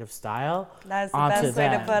my creative style That is the onto best way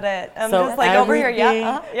to them. put it. I'm So just like over here, yeah,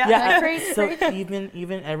 everything- yeah. yeah. Crazy, So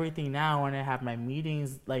even everything now, when I have my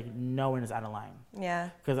meetings, like no one is out of line. Yeah.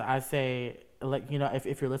 Because I say, like,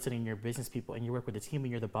 if you're listening, you're business people and you work with a team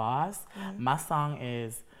and you're the boss, my song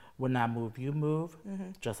is, when I move, you move,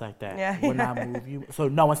 just like that. Yeah. When I move, you. So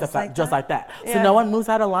no one steps out, like just that? like that. So Yeah. no one moves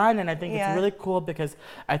out of line, and I think Yeah. it's really cool because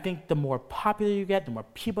I think the more popular you get, the more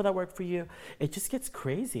people that work for you, it just gets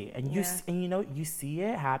crazy. And you see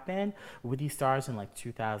it happen with these stars in like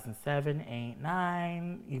 2007, 8,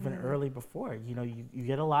 9, even early before. You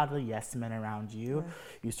get a lot of yes men around you.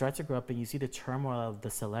 You start to grow up and you see the turmoil of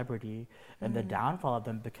the celebrity and the downfall of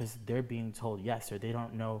them because they're being told yes or they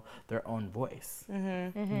don't know their own voice.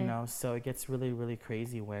 So it gets really, really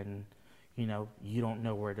crazy when you don't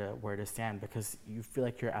know where to stand because you feel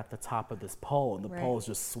like you're at the top of this pole and the pole is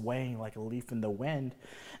just swaying like a leaf in the wind,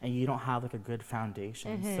 and you don't have like a good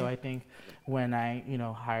foundation. So I think when I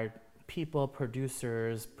hired people,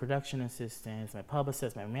 producers, production assistants, my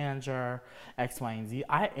publicist, my manager, X, Y, and Z,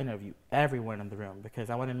 I interview everyone in the room because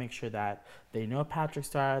I want to make sure that they know Patrick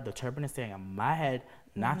Starrr, the turban is staying on my head,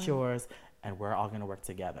 not yours, and we're all going to work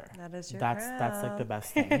together. That is your That's like the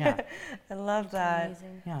best thing, yeah. I love that.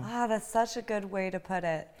 Amazing. Yeah. Wow, that's such a good way to put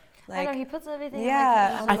it. I know, he puts everything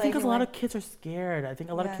Yeah. in I think a lot of kids are scared. I think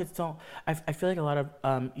a lot of Yeah. kids don't. I feel like a lot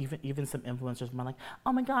of even some influencers are like,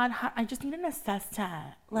 oh my God, I just need an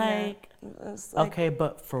assistant. Like, It's like, okay,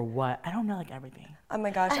 but for what? I don't know like everything. oh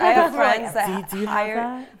my gosh, I have friends that Do you have hire.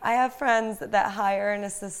 that? I have friends that hire an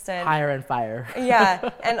assistant. Hire and fire. Yeah,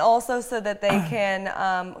 and also so that they can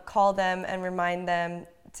call them and remind them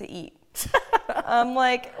to eat. I'm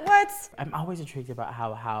like, what? I'm always intrigued about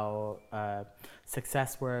how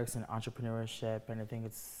success works and entrepreneurship, and I think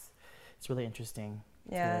it's really interesting.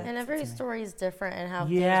 Yeah. And every story is different, and how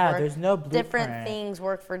Yeah, things work. there's no blueprint. Different things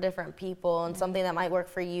work for different people, and something that might work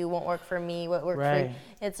for you won't work for me. What works for Right. you?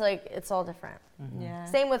 It's like it's all different. Yeah.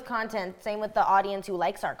 Same with content. Same with the audience who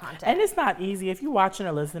likes our content. And it's not easy. If you're watching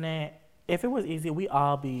or listening, if it was easy, we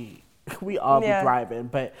all be be thriving.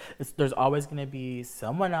 But there's always going to be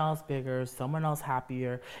someone else bigger, someone else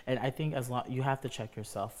happier. And I think as long you have to check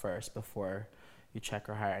yourself first before you check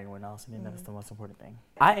or hire anyone else. I think that's the most important thing.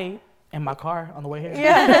 I ate in my car on the way here.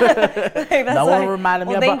 Yeah. No one reminded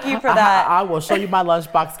me about. Thank you for that. I will show you my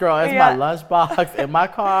lunchbox, girl. It's my lunchbox in my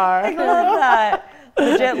car. I love that.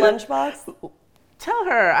 Legit lunchbox. Tell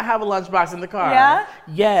her I have a lunchbox in the car. Yeah?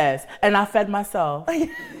 Yes. And I fed myself.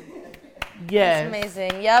 Yes.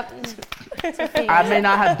 Amazing. Yep. I may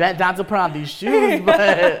not have bent down to put on these shoes, but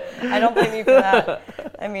I don't blame you for that.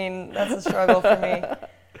 I mean, that's a struggle for me.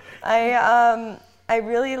 I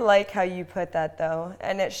really like how you put that though,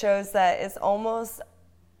 and it shows that it's almost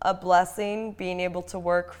a blessing being able to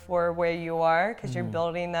work for where you are because you're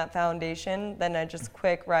building that foundation, then a just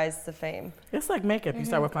quick rise to fame. it's like makeup. You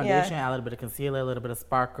start with foundation, add a little bit of concealer, a little bit of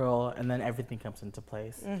sparkle, and then everything comes into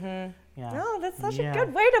place. Yeah. Oh, that's such a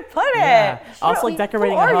good way to put it. Yeah. Also, like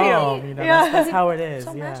decorating at Who are you? home. That's how it is.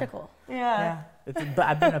 So magical. Yeah. But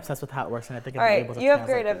I've been obsessed with how it works, and I think All I'll be right, able to. you have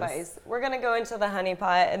translate great this. advice. We're gonna go into the honey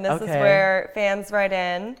pot, and this is Okay. where fans write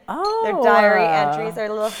in Oh, their diary entries, their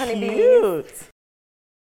little honeybees. Cute.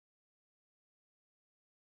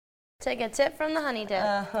 Take a tip from the honey dip.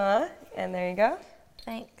 And there you go.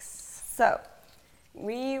 Thanks. So,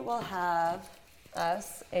 we will have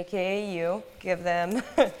us, aka you, give them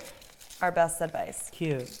our best advice.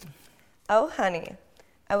 Cute. Oh, honey,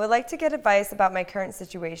 I would like to get advice about my current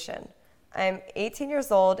situation. I'm 18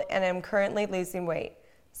 years old and am currently losing weight.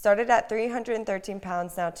 Started at 313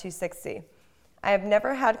 pounds, now 260. I have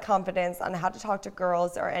never had confidence on how to talk to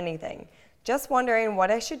girls or anything. Just wondering what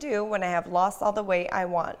I should do when I have lost all the weight I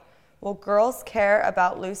want. Will girls care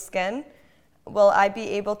about loose skin? Will I be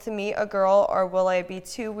able to meet a girl, or will I be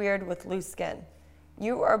too weird with loose skin?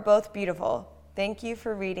 You are both beautiful. Thank you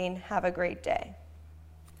for reading. Have a great day.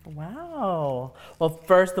 Wow. Well,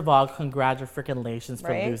 first of all, congratulations for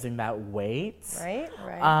Right? losing that weight. Right?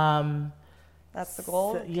 Right. That's the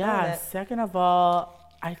goal. Yeah. Killing it. Second of all,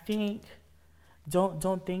 I think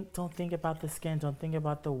don't think about the skin. Don't think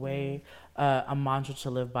about the way. A mantra to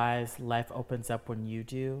live by is life opens up when you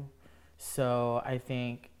do. So I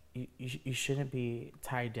think you shouldn't be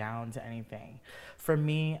tied down to anything. For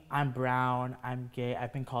me, I'm brown. I'm gay.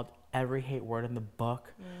 I've been called every hate word in the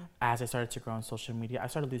book as I started to grow on social media. I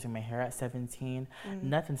started losing my hair at 17.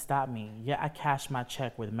 Nothing stopped me. Yeah, I cashed my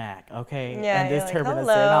check with Mac, okay? Yeah, and this you're like, turban is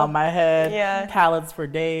sitting hello. on my head, Yeah. palettes for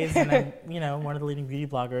days, and I'm, one of the leading beauty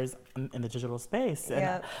bloggers in the digital space. And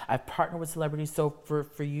Yeah. I've partnered with celebrities, so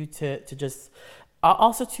for you to just,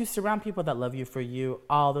 also to surround people that love you for you,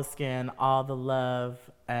 all the skin, all the love,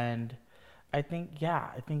 and I think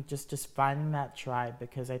just finding that tribe,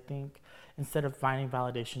 because I think instead of finding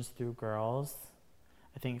validations through girls,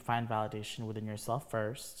 I think find validation within yourself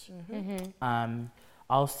first.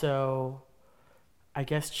 Also, I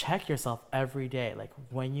guess check yourself every day. Like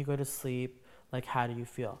when you go to sleep, like how do you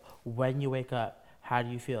feel? When you wake up, how do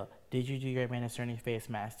you feel? Did you do your Manascerny face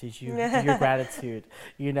mask? Did you do your gratitude?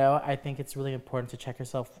 I think it's really important to check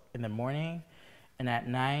yourself in the morning and at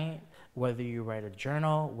night. whether you write a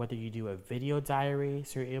journal, whether you do a video diary,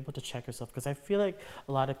 so you're able to check yourself. Because I feel like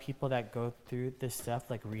a lot of people that go through this stuff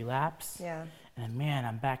like relapse. Yeah. And man,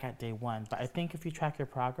 I'm back at day one. But I think if you track your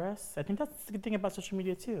progress, I think that's the good thing about social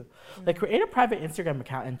media too. Like create a private Instagram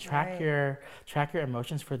account and track your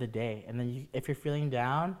emotions for the day. And then if you're feeling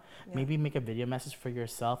down, maybe make a video message for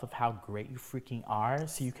yourself of how great you freaking are,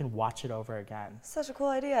 so you can watch it over again. Such a cool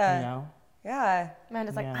idea. You know? Yeah.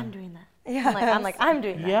 Amanda's like, I'm doing that. Yeah. I'm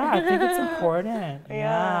doing that. Yeah, I think it's important.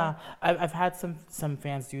 Yeah. I've had some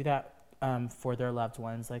fans do that for their loved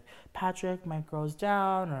ones. Like, Patrick, my girl's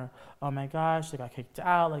down, or, oh my gosh, they got kicked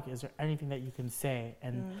out. Like, is there anything that you can say?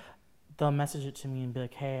 And they'll message it to me and be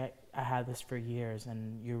like, hey, I had this for years,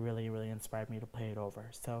 and you really, really inspired me to play it over.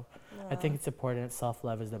 So I think it's important.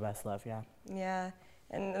 Self-love is the best love, yeah. Yeah,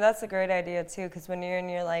 and that's a great idea, too, because when you're in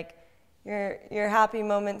your, like, your happy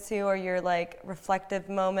moment, too, or your, like, reflective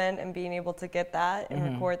moment, and being able to get that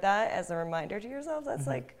and record that as a reminder to yourself, that's,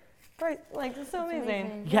 like, it's so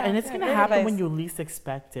amazing. Yeah, and it's going to happen advice. when you least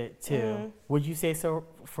expect it, too. Would you say so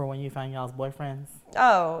for when you find y'all's boyfriends?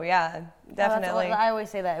 Oh, yeah, definitely. I always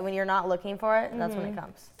say that. When you're not looking for it, that's when it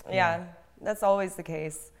comes. Yeah, that's always the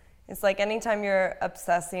case. It's like anytime you're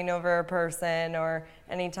obsessing over a person, or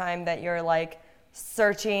anytime that you're, like,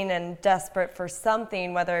 searching and desperate for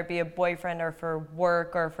something, whether it be a boyfriend or for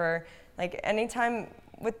work or for, like, anytime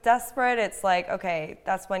with desperate, it's like, okay,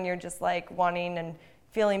 that's when you're just, like, wanting and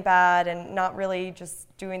feeling bad and not really just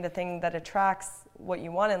doing the thing that attracts what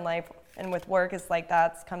you want in life. And with work, it's like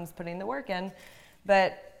that comes putting the work in.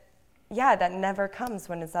 But yeah, that never comes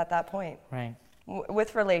when it's at that point. Right.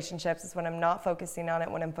 With relationships, it's when I'm not focusing on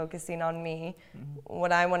it, when I'm focusing on me,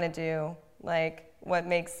 what I want to do, like what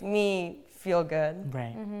makes me feel good.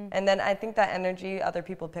 Right. And then I think that energy other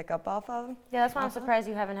people pick up off of. Yeah, that's why I'm surprised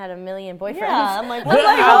you haven't had a million boyfriends. Yeah, I'm like,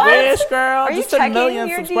 I wish, girl. Are you Just a checking million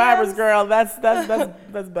your subscribers, DMs? girl.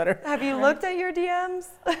 That's better. Have you looked at your DMs?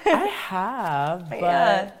 I have, but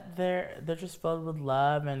Yeah. they're just filled with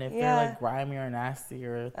love, and if they're like grimy or nasty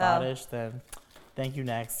or thoughtish, then thank you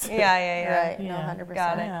next. Yeah. Right, no, 100%.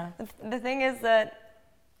 Got it. Yeah. The thing is that,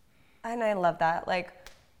 and I love that, like,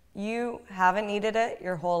 you haven't needed it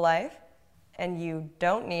your whole life, and you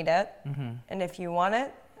don't need it. And if you want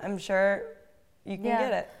it, I'm sure you can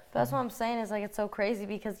get it. But that's what I'm saying is, like, it's so crazy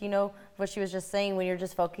because, you know, what she was just saying, when you're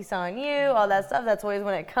just focused on you, all that stuff, that's always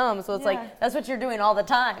when it comes. So it's like, that's what you're doing all the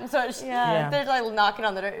time. So it's, they're like knocking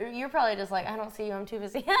on the door. You're probably just like, I don't see you, I'm too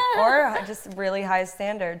busy. Or just really high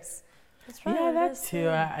standards. Yeah, that too.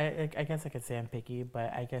 I guess I could say I'm picky,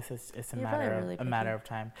 but I guess it's a matter of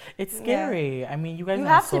time. It's scary. I mean, you guys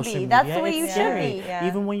have to social be. media. That's the way you it's should scary. be. Yeah.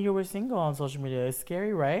 Even when you were single on social media, it's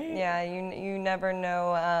scary, right? Yeah, you never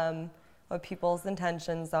know what people's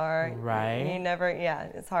intentions are. Right. You never,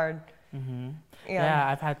 it's hard. Yeah,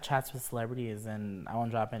 I've had chats with celebrities, and I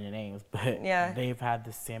won't drop any names, but they've had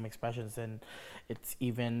the same expressions, and it's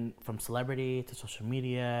even from celebrity to social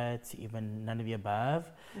media to even none of the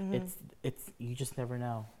above. It's you just never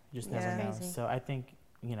know. You just never know. So I think,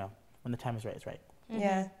 you know, when the time is right, it's right.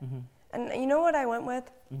 Yeah. And you know what I went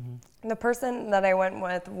with? The person that I went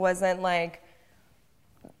with wasn't like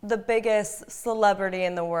the biggest celebrity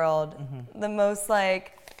in the world, the most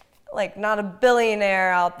like not a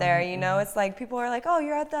billionaire out there, you know? It's like people are like, oh,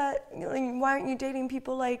 you're at that, why aren't you dating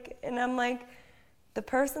people like, and I'm like, the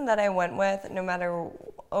person that I went with, no matter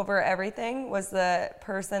over everything, was the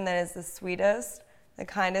person that is the sweetest, the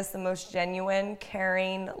kindest, the most genuine,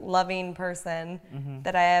 caring, loving person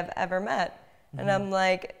that I have ever met. And I'm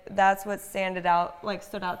like, that's what stood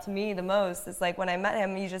out to me the most. It's like when I met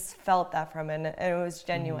him, you just felt that from him, and it was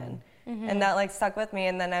genuine. And that like stuck with me.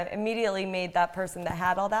 And then I immediately made that person that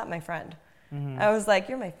had all that my friend. I was like,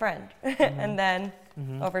 you're my friend. And then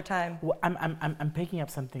over time. Well, I'm picking up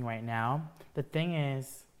something right now. The thing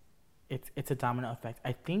is, it's a domino effect.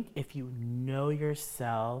 I think if you know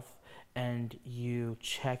yourself and you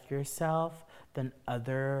check yourself, then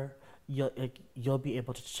you'll be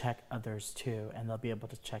able to check others too, and they'll be able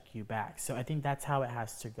to check you back. So I think that's how it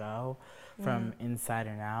has to go, from inside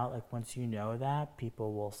and out. Like once you know that,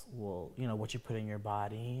 people will you know what you put in your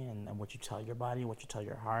body and what you tell your body, what you tell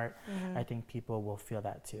your heart. I think people will feel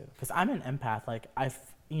that too. Because I'm an empath. Like I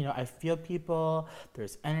feel people.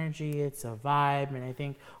 There's energy. It's a vibe, and I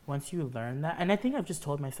think once you learn that, and I think I've just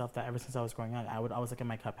told myself that ever since I was growing up, I was like in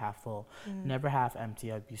my cup half full, never half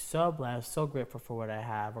empty. I'd be so blessed, so grateful for what I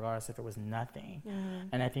have, regardless if it was nothing.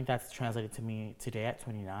 And I think that's translated to me today at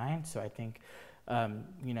 29. So I think,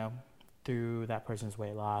 you know, through that person's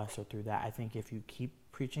weight loss or through that. I think if you keep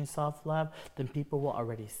preaching self-love, then people will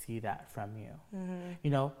already see that from you.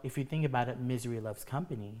 You know, if you think about it, misery loves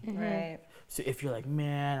company. Right. So if you're like,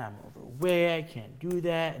 man, I'm overweight, I can't do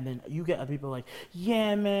that, and then you get other people like,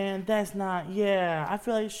 yeah, man, that's not, yeah, I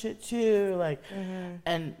feel like shit too, like,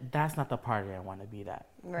 and that's not the party I want to be that.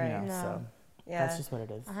 Right. You know, No. so Yeah. that's just what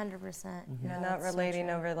it is. 100%. Yeah, not relating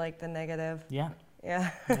over like the negative. Yeah.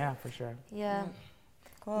 Yeah. Yeah, for sure. Yeah.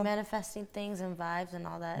 Cool. Manifesting things and vibes and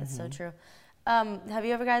all that is so true. Have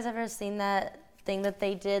you guys ever seen that thing that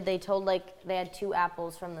they did? They told like they had 2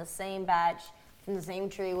 apples from the same batch, from the same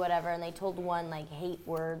tree, whatever, and they told one like hate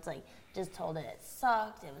words, like just told it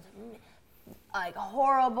sucked, it was like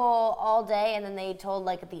horrible all day, and then they told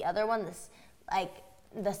like the other one this like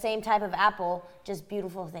the same type of apple, just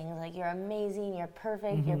beautiful things like you're amazing, you're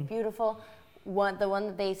perfect, you're beautiful. The one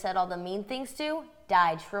that they said all the mean things to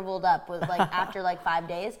died, shriveled up with like after like 5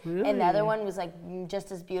 days, and the other one was like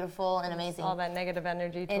just as beautiful and amazing. All that negative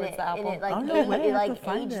energy towards the apple. And it like, Oh, no way, it, I have like to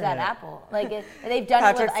find aged that it. apple. Like they've done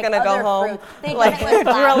Patrick's it with like gonna other go home, fruit. They've like, done it with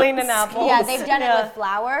flowers. grilling an apple. Yeah, they've done Yeah. it with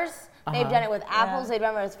flowers. They've done it with apples. They've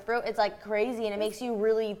done it with fruit. It's like crazy, and it makes you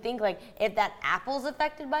really think like if that apple's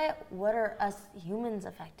affected by it, what are us humans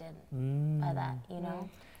affected by that? You know.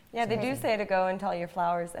 Yeah, they do say to go and tell your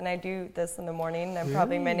flowers, and I do this in the morning, and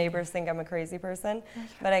probably my neighbors think I'm a crazy person,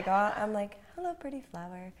 but I go out, I'm like, hello, pretty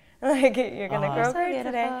flower. Like, you're going to grow So great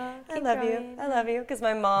today. beautiful. I Keep love growing. you. I love you. Because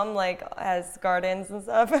my mom, like, has gardens and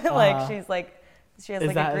stuff. Like, she has, like,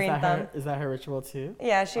 a green thumb. Is that her ritual too?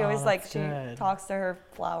 Yeah, she always, like, that's she good. talks to her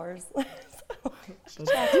flowers. That's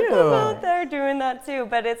I'm cute. out there doing that, too.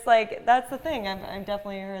 But it's, like, that's the thing. I've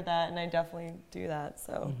definitely heard that, and I definitely do that.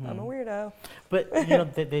 So I'm a weirdo. But you know,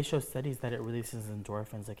 they show studies that it releases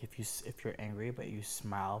endorphins. Like if you're angry but you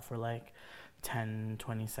smile for like 10,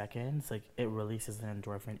 20 seconds, like it releases an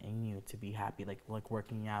endorphin in you to be happy, like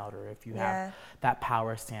working out, or if you have that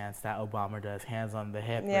power stance that Obama does, hands on the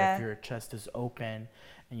hip, or if your chest is open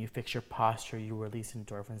and you fix your posture, you release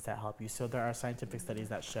endorphins that help you. So there are scientific studies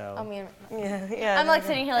that show. I mean, Yeah. I'm like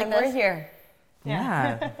sitting here like and this. we're here.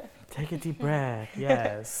 Yeah. Take a deep breath.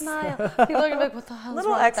 Yes. Smile. People are gonna be like, "What the hell is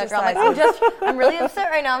Little wrong with that girl?" I'm like, I'm really upset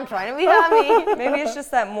right now. I'm trying to be happy. Maybe it's just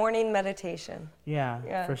that morning meditation.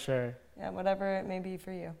 Yeah, for sure. Yeah, whatever it may be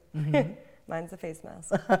for you. Mine's a face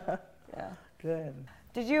mask. Yeah. Good.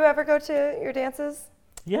 Did you ever go to your dances?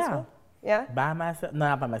 Yeah. Yeah? By myself? No,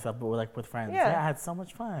 not by myself, but like with friends. Yeah. Yeah, I had so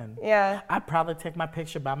much fun. Yeah. I'd probably take my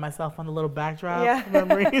picture by myself on the little backdrop. Yeah.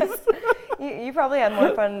 Memories. You probably had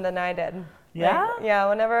more fun than I did. Yeah? Like, yeah,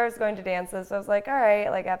 whenever I was going to dances, I was like, all right,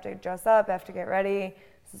 like I have to dress up, I have to get ready.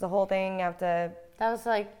 This is a whole thing. I have to... That was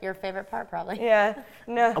like your favorite part, probably. Yeah.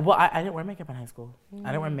 No. Well, I didn't wear makeup in high school. I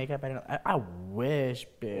didn't wear makeup. I wish,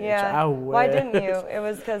 bitch. Yeah. I wish. Why didn't you? It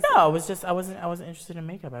was because... No, it was just I wasn't interested in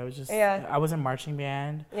makeup. I was just I was in marching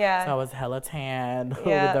band. Yeah. So I was hella tan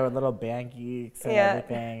Yeah. with the little band geeks and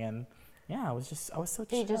everything, and yeah, I was so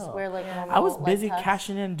chill. You just wear like normal, I was busy like,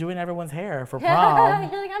 cashing in doing everyone's hair for prom.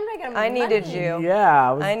 You're like, I'm making I needed money. you.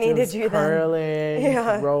 Yeah, I needed you then.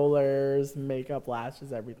 curling, rollers, makeup,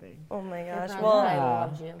 lashes, everything. Oh my Your gosh. friend Well, probably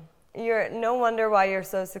loves you. you're no wonder why you're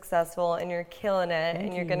so successful and you're killing it,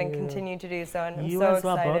 and you're going to you. continue to do so. And I'm You so as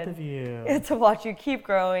well, excited both of you. to watch you keep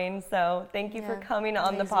growing. So thank you for Yeah. coming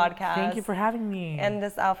on the Amazing. podcast. Thank you for having me. And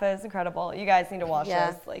this outfit is incredible. You guys need to watch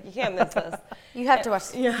Yeah. this. Like, you can't miss this. You have to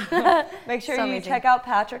watch. Make sure So you amazing. check out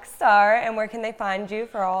Patrick Starrr. And where can they find you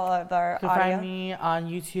for all of our You can audio? find me on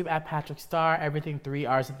YouTube at Patrick Starrr. Everything 3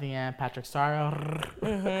 R's at the end. Patrick Starrr.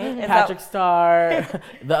 Is Patrick Starrr.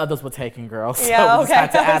 The others were taken, girls. So Yeah, we just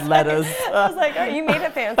had to add letters. I was like, oh, you made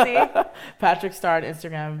it fancy. Patrick Starrr on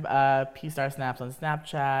Instagram, P Star Snaps on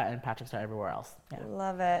Snapchat, and Patrick Starrr everywhere else. Yeah.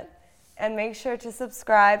 Love it. And make sure to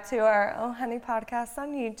subscribe to our Oh Honey podcast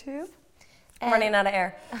on YouTube. I'm running out of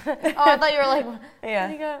air. Oh, I thought you were like,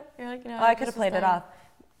 Yeah. you're like, Oh, I could have played it off.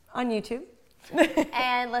 On YouTube.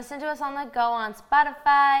 And listen to us on the go on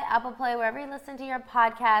Spotify, Apple Play, wherever you listen to your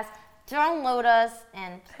podcast. Download us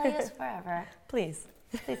and play us forever. Please.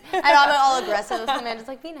 Please. I know I'm all aggressive. The man just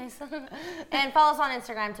like, be nice. And follow us on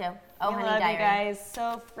Instagram too. Oh, I Honey love Diary. you guys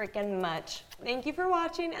so freaking much. Thank you for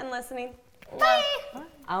watching and listening. Bye.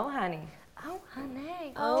 Oh, honey. Oh,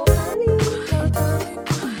 honey. Oh,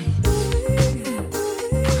 honey.